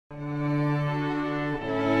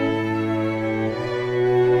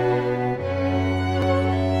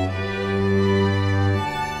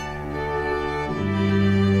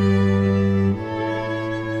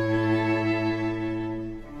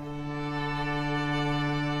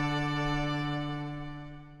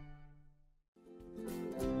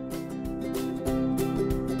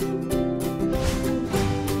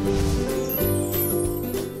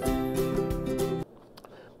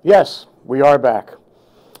Yes, we are back.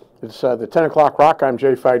 It's the 10 o'clock rock. I'm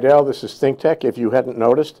Jay Fidell. This is ThinkTech, if you hadn't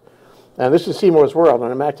noticed. And this is Seymour's World,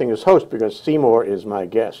 and I'm acting as host because Seymour is my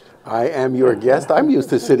guest. I am your guest. I'm used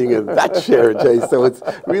to sitting in that chair, Jay, so it's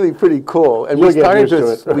really pretty cool. And we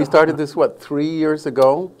started this, what, 3 years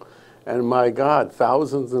ago? And my God,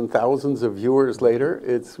 thousands and thousands of viewers later,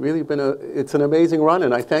 it's really been it's an amazing run,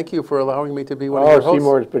 and I thank you for allowing me to be one of your hosts.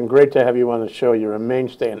 Seymour, it's been great to have you on the show. You're a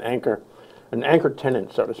mainstay, an anchor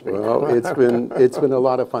tenant, so to speak. Well, it's been a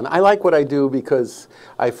lot of fun. I like what I do because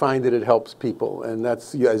I find that it helps people, and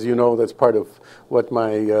that's, as you know, that's part of what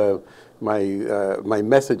my my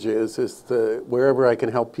message is wherever I can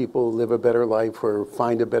help people live a better life or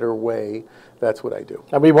find a better way, that's what I do.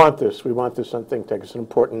 And we want this. We want this on ThinkTech. It's an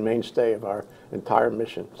important mainstay of our entire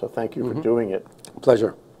mission. So thank you for doing it.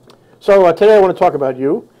 Pleasure. So today I want to talk about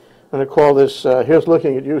you. I'm going to call this, Here's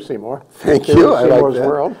Looking at You, Seymour. Thank you. I like that.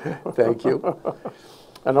 World. Thank you.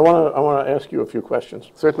 And I want to ask you a few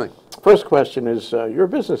questions. Certainly. First question is, you're a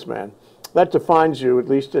businessman. That defines you, at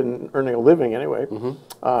least in earning a living anyway.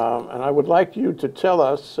 And I would like you to tell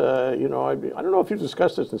us, I don't know if you've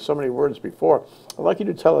discussed this in so many words before. I'd like you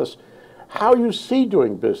to tell us how you see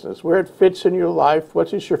doing business, where it fits in your life,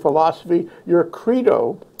 what is your philosophy, your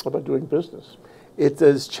credo about doing business. It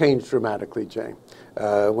has changed dramatically, Jay.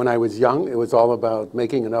 When I was young, it was all about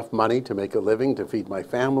making enough money to make a living, to feed my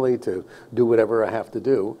family, to do whatever I have to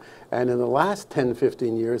do. And in the last 10,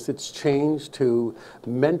 15 years, it's changed to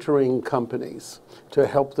mentoring companies to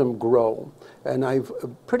help them grow. And I've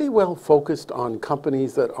pretty well focused on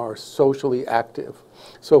companies that are socially active.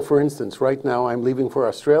 So for instance, right now I'm leaving for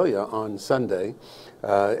Australia on Sunday,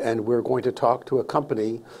 and we're going to talk to a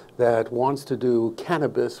company that wants to do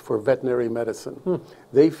cannabis for veterinary medicine.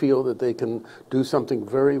 They feel that they can do something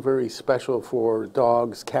very, very special for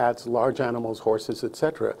dogs, cats, large animals, horses,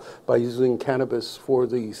 etc., by using cannabis for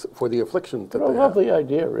the afflictions that they have. A lovely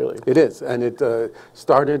idea, really. It is, and it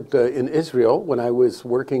started in Israel when I was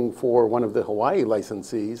working for one of the Hawaii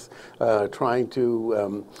licensees, trying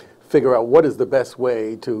to figure out what is the best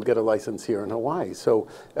way to get a license here in Hawaii. So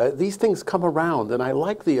these things come around, and I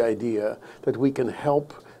like the idea that we can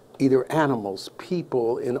help either animals,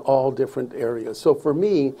 people in all different areas. So for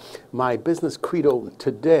me, my business credo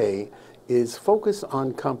today is focus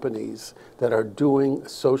on companies that are doing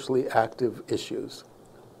socially active issues.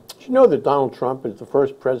 Did you know that Donald Trump is the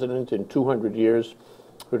first president in 200 years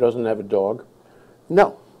who doesn't have a dog?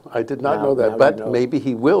 No. I did not know that, but maybe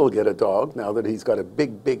he will get a dog now that he's got a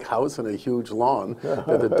big, big house and a huge lawn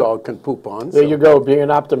that the dog can poop on. There you go, being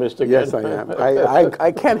an optimist again. Yes, I am.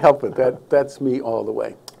 I can't help it. That's me all the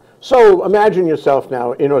way. So imagine yourself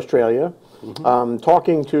now in Australia,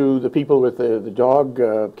 talking to the people with the dog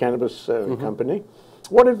cannabis company.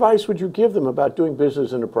 What advice would you give them about doing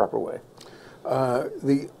business in a proper way?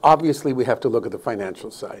 Obviously, we have to look at the financial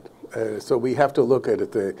side. So we have to look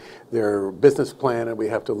at their business plan, and we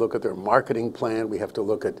have to look at their marketing plan. We have to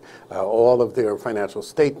look at all of their financial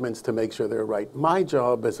statements to make sure they're right. My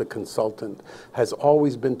job as a consultant has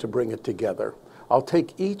always been to bring it together. I'll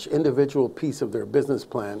take each individual piece of their business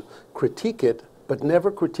plan, critique it, but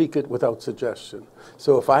never critique it without suggestion.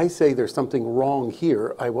 So if I say there's something wrong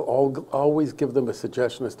here, I will always give them a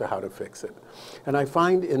suggestion as to how to fix it. And I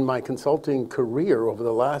find in my consulting career over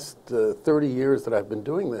the last 30 years that I've been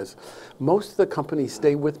doing this, most of the companies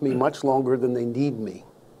stay with me much longer than they need me.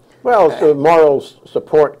 Well, it's a moral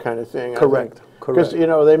support kind of thing. Correct. Because,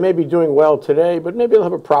 they may be doing well today, but maybe they'll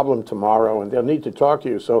have a problem tomorrow, and they'll need to talk to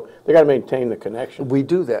you, so they got to maintain the connection. We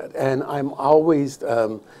do that, and I'm always,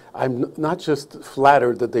 I'm not just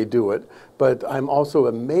flattered that they do it, but I'm also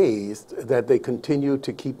amazed that they continue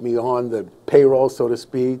to keep me on the payroll, so to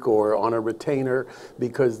speak, or on a retainer,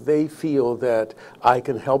 because they feel that I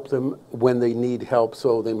can help them when they need help,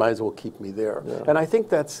 so they might as well keep me there. Yeah. And I think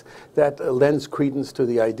that lends credence to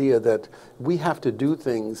the idea that we have to do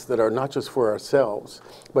things that are not just for ourselves,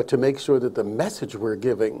 but to make sure that the message we're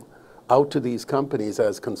giving out to these companies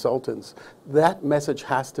as consultants, that message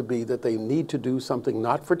has to be that they need to do something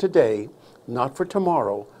not for today, not for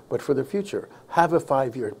tomorrow, but for the future. Have a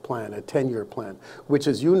 5-year plan, a 10-year plan, which,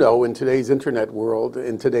 as you know, in today's internet world,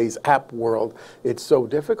 in today's app world, it's so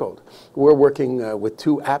difficult. We're working with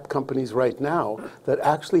 2 app companies right now that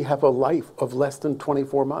actually have a life of less than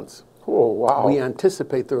 24 months. Oh, wow. We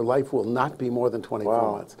anticipate their life will not be more than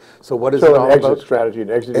 24 months. So what is it all about? Exit strategy, an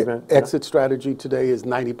exit event? Exit strategy today is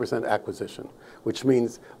 90% acquisition, which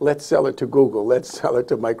means let's sell it to Google, let's sell it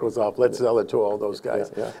to Microsoft, let's sell it to all those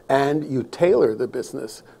guys. And you tailor the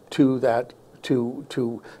business to that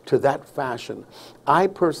to that fashion. I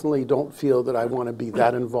personally don't feel that I want to be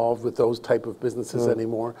that involved with those type of businesses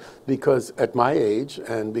anymore, because at my age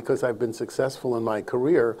and because I've been successful in my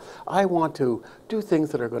career, I want to do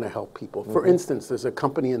things that are going to help people. For instance, there's a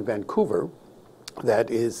company in Vancouver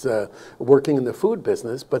that is working in the food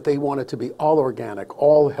business, but they want it to be all organic,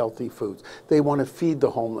 all healthy foods. They want to feed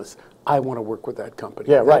the homeless. I want to work with that company.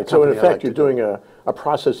 Yeah, right. So in company effect, like you're doing a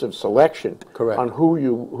process of selection Correct. on who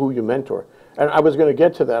you mentor. And I was going to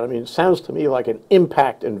get to that. I mean, it sounds to me like an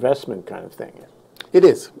impact investment kind of thing. It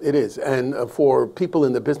is. It is. And for people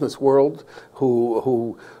in the business world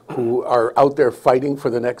who are out there fighting for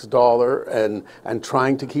the next dollar and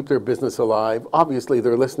trying to keep their business alive, obviously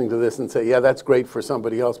they're listening to this and say, yeah, that's great for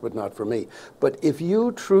somebody else, but not for me. But if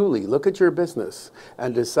you truly look at your business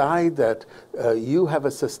and decide that you have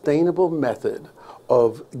a sustainable method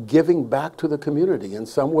of giving back to the community in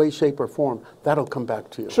some way, shape, or form, that'll come back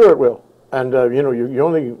to you. Sure, it will. And you know, you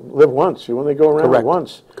only live once. You only go around Correct.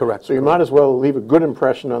 once. Correct. So you might as well leave a good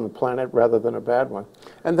impression on the planet rather than a bad one.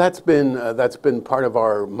 And that's been part of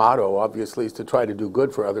our motto, obviously, is to try to do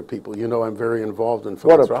good for other people. You know, I'm very involved in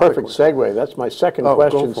What a philanthropic perfect work. segue. That's my second Oh,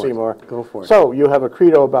 question, go for it. Seymour. Go for it. So you have a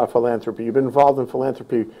credo about philanthropy. You've been involved in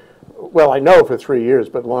philanthropy, well, I know for 3 years,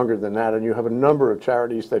 but longer than that. And you have a number of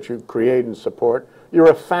charities that you create and support. You're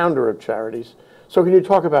a founder of charities. So can you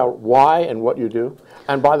talk about why and what you do?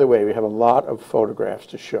 And by the way, we have a lot of photographs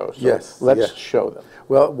to show. So Yes, let's yes. show them.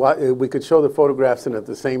 Well, we could show the photographs, and at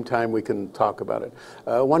the same time we can talk about it.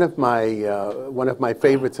 One of my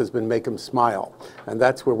favorites has been Make 'em Smile, and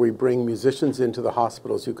that's where we bring musicians into the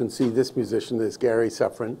hospitals. You can see this musician is Gary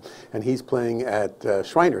Suffren, and he's playing at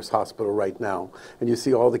Shriners Hospital right now. And you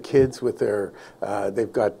see all the kids with their,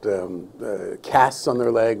 they've got casts on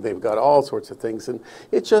their leg, they've got all sorts of things, and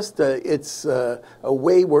it's just it's a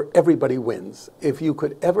way where everybody wins. If you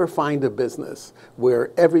could ever find a business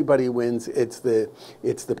where everybody wins, it's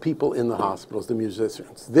the people in the hospitals, the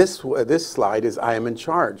musicians. This slide is I Am in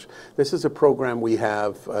Charge. This is a program we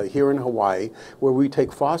have here in Hawaii where we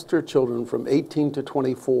take foster children from 18 to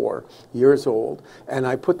 24 years old, and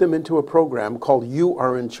I put them into a program called You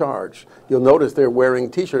Are in Charge. You'll notice they're wearing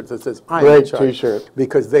T-shirts that says I Am in Charge. Great T-shirt.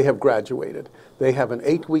 Because they have graduated. They have an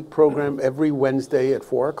 8-week program every Wednesday at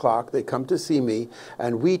 4 o'clock. They come to see me,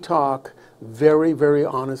 and we talk very, very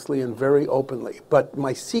honestly and very openly. But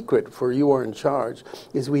my secret for You Are in Charge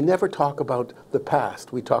is we never talk about the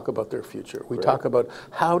past. We talk about their future. We talk about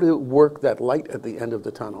how to work that light at the end of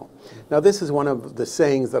the tunnel. Now, this is one of the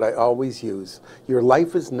sayings that I always use. Your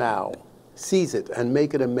life is now. Seize it and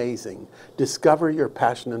make it amazing. Discover your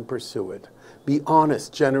passion and pursue it. Be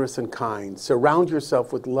honest, generous, and kind. Surround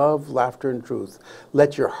yourself with love, laughter, and truth.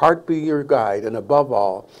 Let your heart be your guide, and above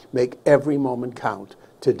all, make every moment count.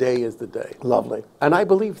 Today is the day. Lovely. And I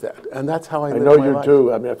believe that, and that's how I live know my you life.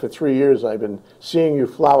 do. I mean, for 3 years, I've been seeing you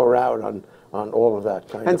flower out on all of that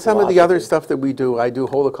kind of And some of the other stuff that we do, I do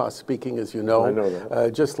Holocaust speaking, as you know. I know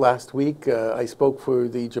that. Just last week, I spoke for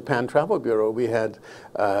the Japan Travel Bureau. We had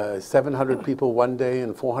 700 people one day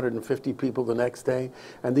and 450 people the next day.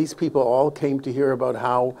 And these people all came to hear about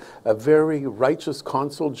how a very righteous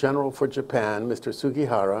consul general for Japan, Mr.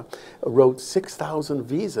 Sugihara, wrote 6,000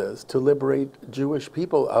 visas to liberate Jewish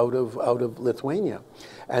people out of Lithuania.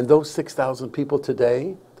 And those 6,000 people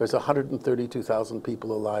today, there's 132,000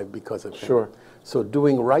 people alive because of him. Sure. So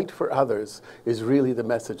doing right for others is really the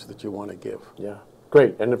message that you want to give. Yeah,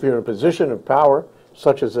 great. And if you're in a position of power,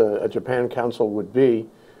 such as a Japan consul would be,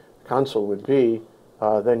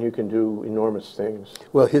 then you can do enormous things.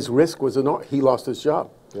 Well, his risk was enormous. He lost his job.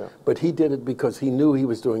 Yeah. But he did it because he knew he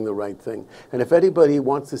was doing the right thing. And if anybody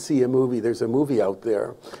wants to see a movie, there's a movie out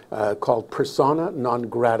there called Persona Non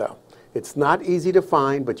Grata. It's not easy to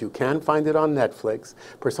find, but you can find it on Netflix.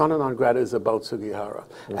 Persona Non Grata is about Sugihara.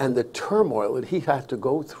 And the turmoil that he had to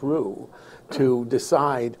go through to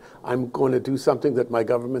decide, I'm going to do something that my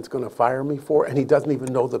government's going to fire me for, and he doesn't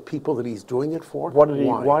even know the people that he's doing it for.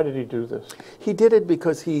 Why did he do this? He did it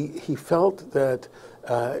because he felt that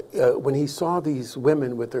when he saw these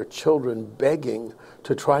women with their children begging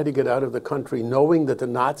to try to get out of the country, knowing that the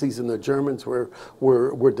Nazis and the Germans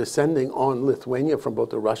were descending on Lithuania from both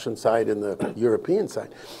the Russian side and the European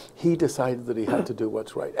side, he decided that he had to do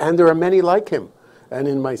what's right. And there are many like him. And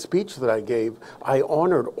in my speech that I gave, I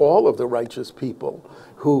honored all of the righteous people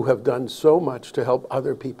who have done so much to help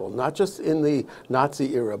other people, not just in the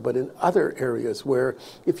Nazi era, but in other areas where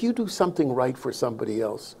if you do something right for somebody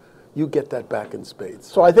else, you get that back in spades.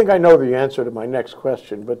 So I think I know the answer to my next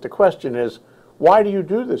question, but the question is, why do you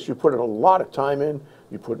do this? You put a lot of time in,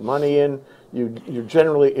 you put money in, you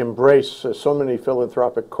generally embrace so many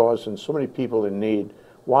philanthropic causes and so many people in need.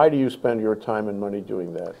 Why do you spend your time and money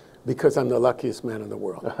doing that? Because I'm the luckiest man in the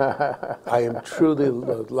world. I am truly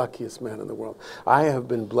the luckiest man in the world. I have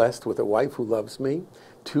been blessed with a wife who loves me,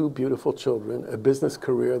 2 beautiful children, a business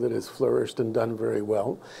career that has flourished and done very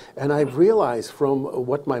well. And I've realized from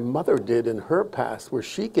what my mother did in her past, where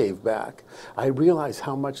she gave back, I realize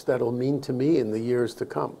how much that'll mean to me in the years to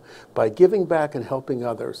come. By giving back and helping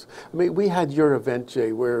others. I mean, we had your event,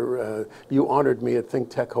 Jay, where you honored me at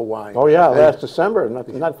ThinkTech Hawaii. Oh yeah, last December,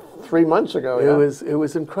 not 3 months ago. It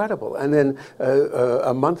was incredible. And then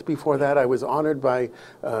a month before that, I was honored by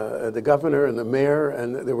the governor and the mayor,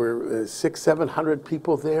 and there were 600-700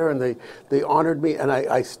 people there, and they honored me, and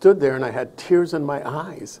I stood there and I had tears in my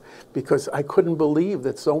eyes because I couldn't believe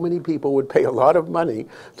that so many people would pay a lot of money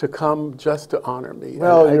to come just to honor me.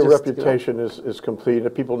 Well, your reputation is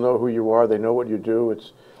complete. People know who you are. They know what you do.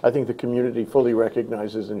 I think the community fully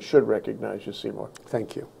recognizes and should recognize you, Seymour.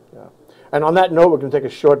 Thank you. Yeah. And on that note, we're going to take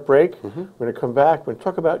a short break. We're going to come back. We're going to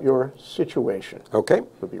talk about your situation. Okay.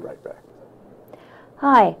 We'll be right back.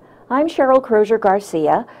 Hi, I'm Cheryl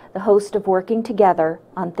Crozier-Garcia, the host of Working Together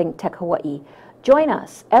on ThinkTech Hawaii. Join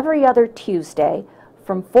us every other Tuesday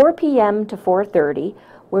from 4 p.m. to 4:30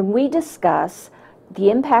 when we discuss the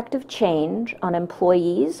impact of change on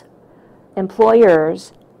employees,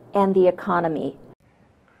 employers, and the economy.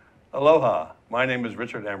 Aloha, my name is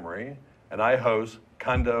Richard Emery, and I host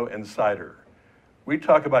Condo Insider. We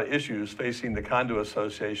talk about issues facing the condo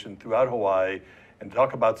association throughout Hawaii and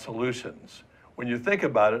talk about solutions. When you think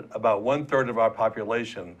about it, about 1/3 of our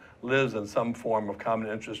population lives in some form of common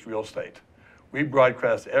interest real estate. We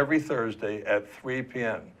broadcast every Thursday at 3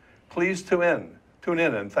 p.m. Please tune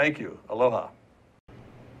in and thank you. Aloha.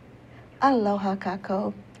 Aloha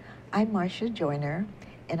kako. I'm Marcia Joyner,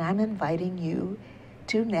 and I'm inviting you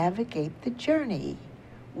to navigate the journey.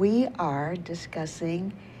 We are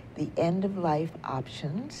discussing the end-of-life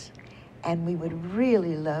options, and we would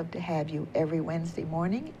really love to have you every Wednesday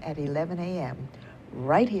morning at 11 a.m.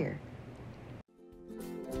 right here.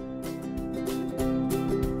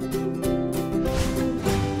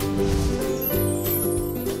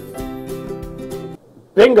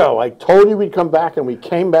 Bingo! I told you we'd come back, and we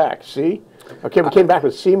came back. See? Okay, we came back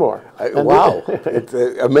with Seymour. Wow, it's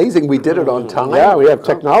amazing we did it on time. Yeah, we have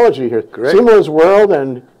technology here. Great. Seymour's World,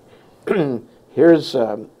 and here's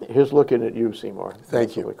looking at you, Seymour.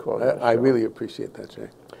 Thank you. I really appreciate that, Jay.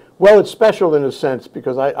 Well, it's special in a sense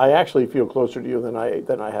because I actually feel closer to you than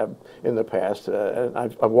I have in the past. And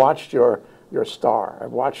I've watched your star.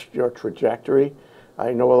 I've watched your trajectory.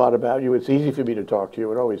 I know a lot about you. It's easy for me to talk to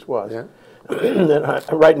you. It always was. Yeah.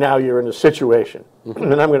 Right now, you're in a situation,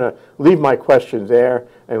 and I'm going to leave my question there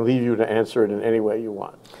and leave you to answer it in any way you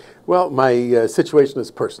want. Well, my situation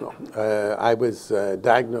is personal. I was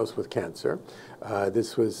diagnosed with cancer.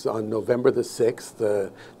 This was on November the 6th.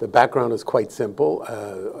 The background is quite simple.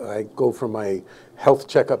 I go for my health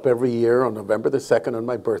checkup every year on November the 2nd on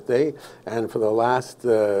my birthday, and for the last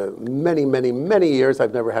many years,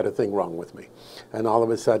 I've never had a thing wrong with me. And all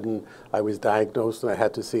of a sudden, I was diagnosed and I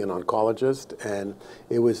had to see an oncologist, and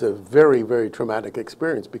it was a very, very traumatic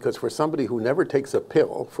experience because for somebody who never takes a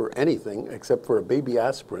pill for anything except for a baby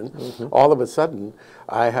aspirin, all of a sudden,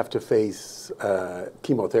 I have to face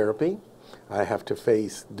chemotherapy. I have to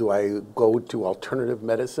face, do I go to alternative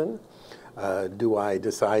medicine? Do I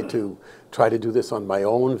decide to try to do this on my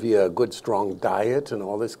own via a good, strong diet and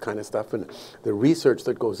all this kind of stuff? And the research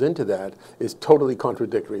that goes into that is totally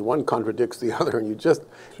contradictory. One contradicts the other, and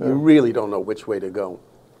you really don't know which way to go.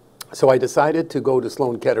 So I decided to go to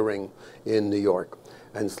Sloan Kettering in New York.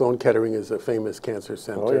 And Sloan Kettering is a famous cancer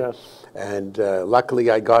center. Oh, yes. And luckily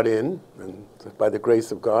I got in, and by the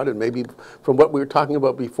grace of God, and maybe from what we were talking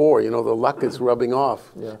about before, you know, the luck is rubbing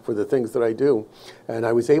off for the things that I do. And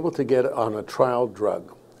I was able to get on a trial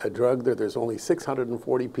drug, a drug that there's only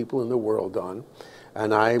 640 people in the world on,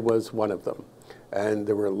 and I was one of them. And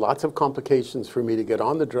there were lots of complications for me to get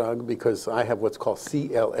on the drug because I have what's called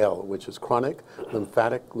CLL, which is chronic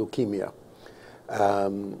lymphatic leukemia.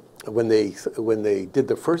 When they did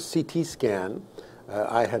the first CT scan,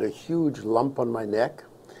 I had a huge lump on my neck.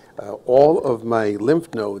 All of my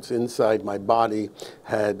lymph nodes inside my body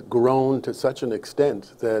had grown to such an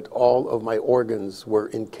extent that all of my organs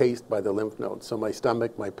were encased by the lymph nodes. So my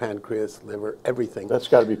stomach, my pancreas, liver, everything. That's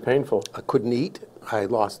got to be painful. I couldn't eat. I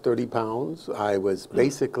lost 30 pounds. I was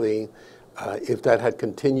basically, if that had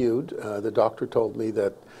continued, the doctor told me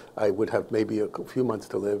that I would have maybe a few months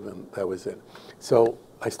to live, and that was it. So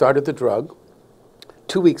I started the drug.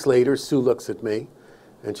 2 weeks later, Sue looks at me,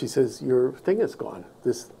 and she says, "Your thing is gone.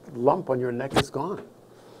 This lump on your neck is gone."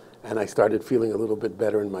 and I started feeling a little bit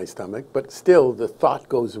better in my stomach. But still, the thought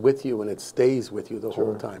goes with you, and it stays with you the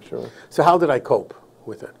whole time. Sure. So how did I cope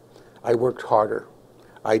with it? I worked harder.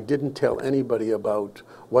 I didn't tell anybody about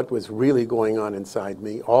what was really going on inside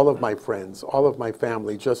me. All of my friends, all of my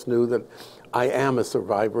family just knew that I am a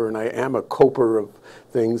survivor and I am a coper of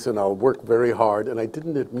things, and I'll work very hard. And I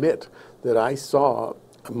didn't admit that I saw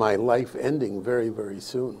my life ending very, very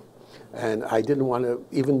soon. And I didn't want to,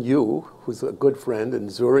 even you, who's a good friend, and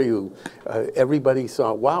Zuri, who everybody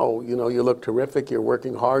saw, wow, you know, you look terrific, you're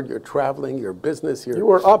working hard, you're traveling, your business, You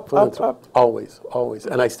were up. Always, always.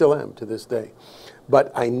 And I still am to this day.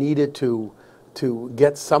 But I needed to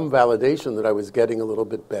get some validation that I was getting a little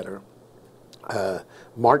bit better.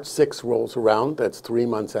 March 6th rolls around, that's 3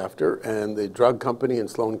 months after, and the drug company in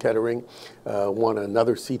Sloan Kettering want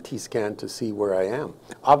another CT scan to see where I am.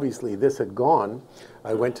 Obviously, this had gone.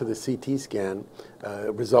 I went to the CT scan,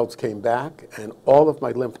 results came back, and all of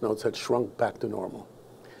my lymph nodes had shrunk back to normal.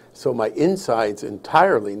 So my insides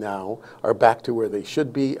entirely now are back to where they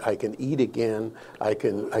should be. I can eat again. I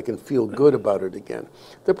can feel good about it again.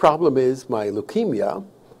 The problem is my leukemia.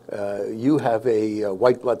 You have a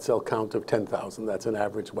white blood cell count of 10,000. That's an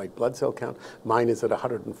average white blood cell count. Mine is at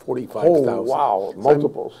 145,000. Oh, wow,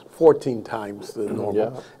 multiples. So 14 times the normal.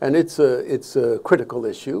 Yeah. And it's a critical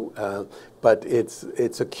issue, but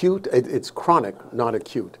it's acute. It's chronic, not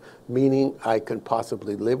acute, meaning I can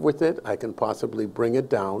possibly live with it. I can possibly bring it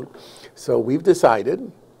down. So we've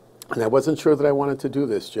decided, and I wasn't sure that I wanted to do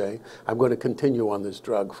this, Jay. I'm going to continue on this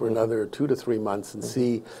drug for another 2 to 3 months and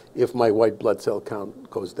see if my white blood cell count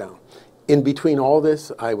goes down. In between all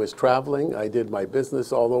this, I was traveling. I did my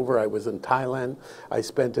business all over. I was in Thailand. I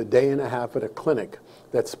spent a day and a half at a clinic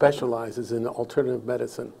that specializes in alternative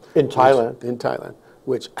medicine. In Thailand? In Thailand,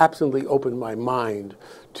 which absolutely opened my mind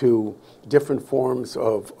to different forms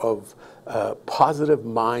of positive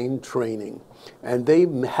mind training. And they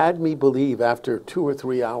had me believe after 2 or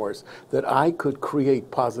 3 hours that I could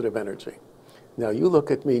create positive energy. Now, you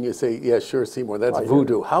look at me and you say, yeah, sure, Seymour, that's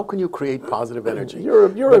voodoo. How can you create positive energy?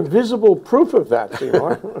 You're a visible proof of that,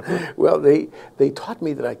 Seymour. Well, they taught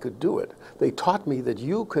me that I could do it. They taught me that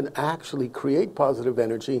you can actually create positive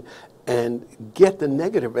energy and get the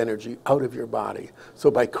negative energy out of your body. So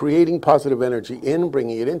by creating positive energy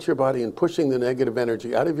bringing it into your body and pushing the negative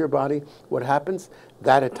energy out of your body, what happens?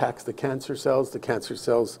 That attacks the cancer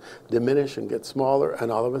cells diminish and get smaller,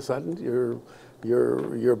 and all of a sudden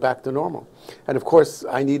you're back to normal. And of course,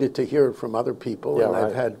 I needed to hear it from other people, and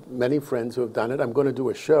I've had many friends who have done it. I'm going to do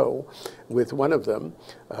a show with one of them.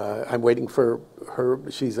 I'm waiting for her.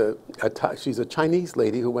 She's a Chinese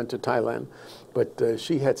lady who went to Thailand, but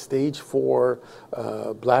she had stage 4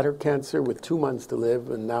 bladder cancer with 2 months to live,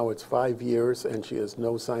 and now it's 5 years, and she has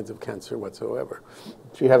no signs of cancer whatsoever.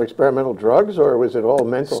 Did you have experimental drugs, or was it all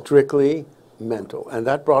mental? Strictly mental. And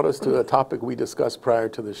that brought us to a topic we discussed prior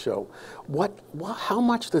to the show. How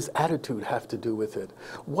much does attitude have to do with it?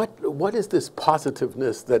 What is this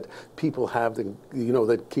positiveness that people have that,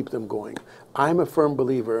 that keep them going? I'm a firm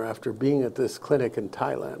believer, after being at this clinic in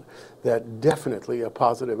Thailand, that definitely a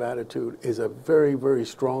positive attitude is a very, very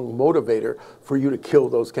strong motivator for you to kill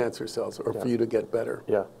those cancer cells or for you to get better.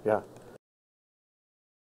 Yeah.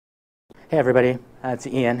 Hey everybody, it's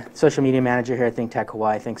Ian, social media manager here at ThinkTech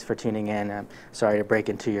Hawaii. Thanks for tuning in. I'm sorry to break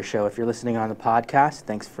into your show. If you're listening on the podcast,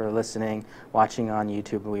 thanks for listening. Watching on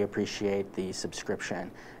YouTube, we appreciate the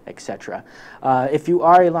subscription, etc. If you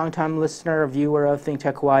are a longtime listener or viewer of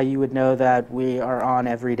ThinkTech Hawaii, you would know that we are on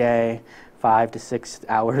every day, 5 to 6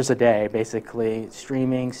 hours a day, basically,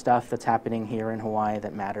 streaming stuff that's happening here in Hawaii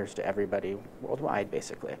that matters to everybody worldwide,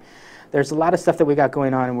 basically. There's a lot of stuff that we got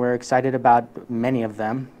going on, and we're excited about many of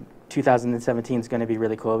them. 2017 is going to be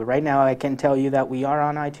really cool. But right now, I can tell you that we are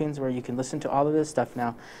on iTunes, where you can listen to all of this stuff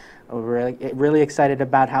now. We're really excited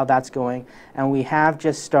about how that's going. And we have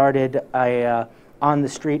just started a on the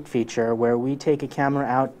street feature where we take a camera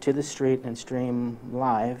out to the street and stream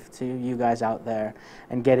live to you guys out there,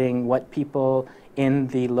 and getting what people in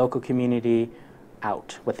the local community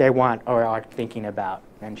out, what they want or are thinking about,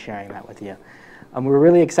 and sharing that with you. We're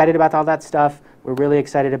really excited about all that stuff. We're really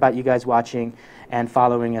excited about you guys watching and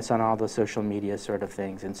following us on all the social media sort of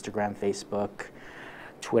things, Instagram, Facebook,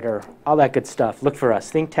 Twitter, all that good stuff. Look for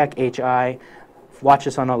us, ThinkTech HI. Watch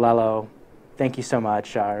us on Olelo. Thank you so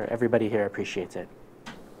much. Everybody here appreciates it.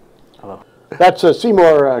 Hello. That's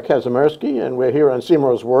Seymour Kazimirski, and we're here on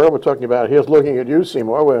Seymour's World. We're talking about, here's looking at you,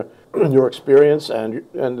 Seymour, where your experience and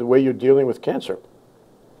the way you're dealing with cancer.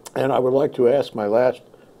 And I would like to ask my last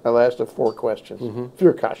of 4 questions. If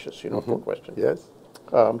you're cautious, 4 questions. Yes.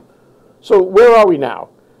 So where are we now?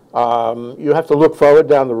 You have to look forward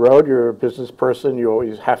down the road. You're a business person. You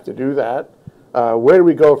always have to do that. Where do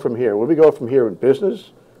we go from here? Where do we go from here in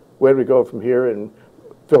business? Where do we go from here in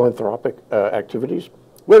philanthropic activities?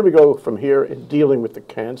 Where do we go from here in dealing with the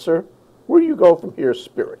cancer? Where do you go from here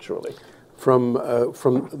spiritually? From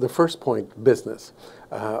the first point, business.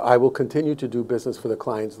 I will continue to do business for the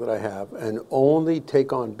clients that I have and only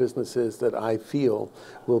take on businesses that I feel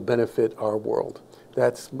will benefit our world.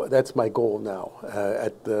 That's my goal now.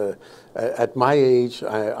 At my age,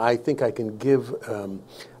 I think I can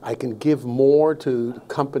give more to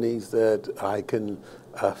companies that I can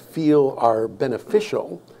feel are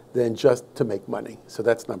beneficial than just to make money. So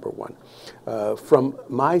that's number one. From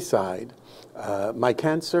my side, my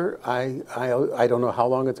cancer, I don't know how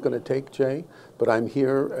long it's going to take, Jay, but I'm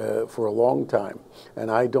here for a long time.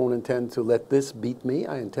 And I don't intend to let this beat me.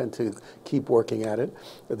 I intend to keep working at it.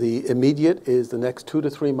 The immediate is the next 2 to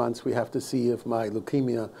 3 months. We have to see if my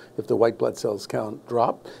leukemia, if the white blood cells count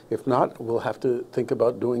drop. If not, we'll have to think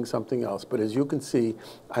about doing something else. But as you can see,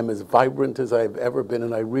 I'm as vibrant as I've ever been,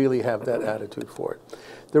 and I really have that attitude for it.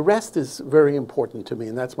 The rest is very important to me,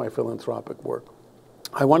 and that's my philanthropic work.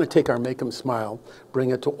 I want to take our Make 'em Smile, bring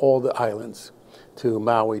it to all the islands, to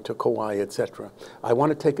Maui, to Kauai, etc. I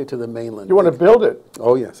want to take it to the mainland. You want to build it?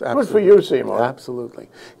 Oh, yes, absolutely. Good for you, Seymour. Absolutely.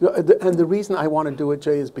 And the reason I want to do it,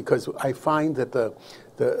 Jay, is because I find that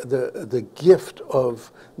the gift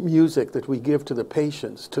of music that we give to the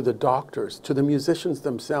patients, to the doctors, to the musicians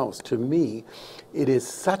themselves, to me, it is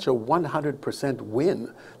such a 100%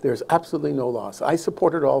 win. There's absolutely no loss. I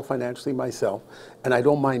support it all financially myself, and I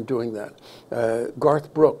don't mind doing that.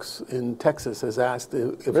 Garth Brooks in Texas has asked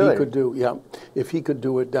if Really? he could do, if he could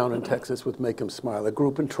do it down in Texas with Make 'em Smile. A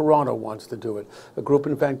group in Toronto wants to do it. A group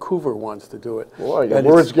in Vancouver wants to do it. Boy, your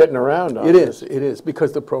word's getting around on this. It is,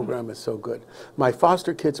 because the program is so good. My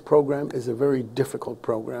foster kids program is a very difficult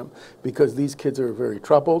program because these kids are very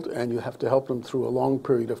troubled and you have to help them through a long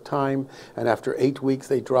period of time, and after 8 weeks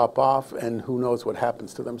they drop off and who knows what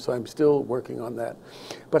happens to them. So I'm still working on that.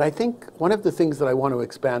 But I think one of the things that I want to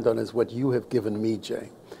expand on is what you have given me, Jay,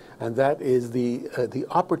 and that is the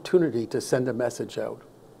opportunity to send a message out.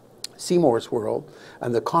 Seymour's World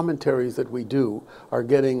and the commentaries that we do are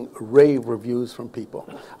getting rave reviews from people.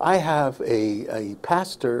 I have a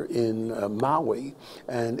pastor in Maui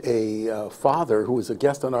and a father who was a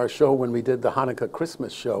guest on our show when we did the Hanukkah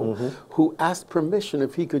Christmas show, who asked permission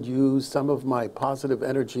if he could use some of my positive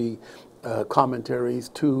energy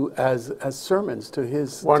commentaries as sermons to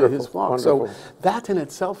his flock. Wonderful. So that in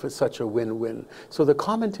itself is such a win-win. So the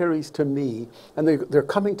commentaries to me, and they're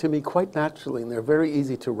coming to me quite naturally, and they're very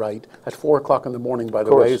easy to write at 4 o'clock in the morning. By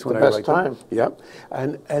the way, is when I write them. Yep.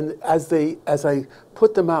 And as I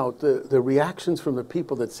put them out, the reactions from the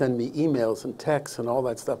people that send me emails and texts and all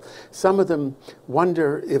that stuff, some of them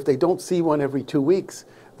wonder if they don't see one every 2 weeks.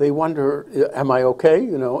 They wonder, am I okay?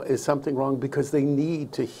 You know, is something wrong? Because they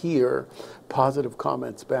need to hear positive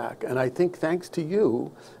comments back. And I think thanks to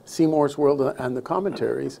you, Seymour's World and the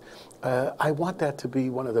commentaries, I want that to be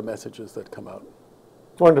one of the messages that come out.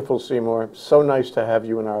 Wonderful, Seymour. So nice to have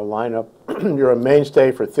you in our lineup. You're a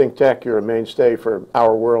mainstay for ThinkTech. You're a mainstay for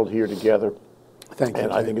our world here together. Thank you.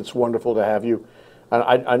 And I think it's wonderful to have you. And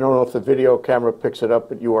I don't know if the video camera picks it up,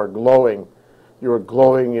 but you are glowing. You are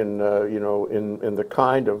glowing in, in the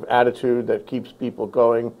kind of attitude that keeps people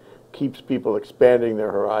going, keeps people expanding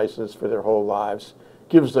their horizons for their whole lives,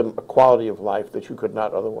 gives them a quality of life that you could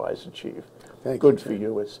not otherwise achieve. Good for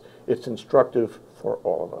you. It's instructive for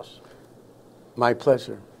all of us. My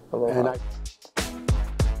pleasure. Aloha. And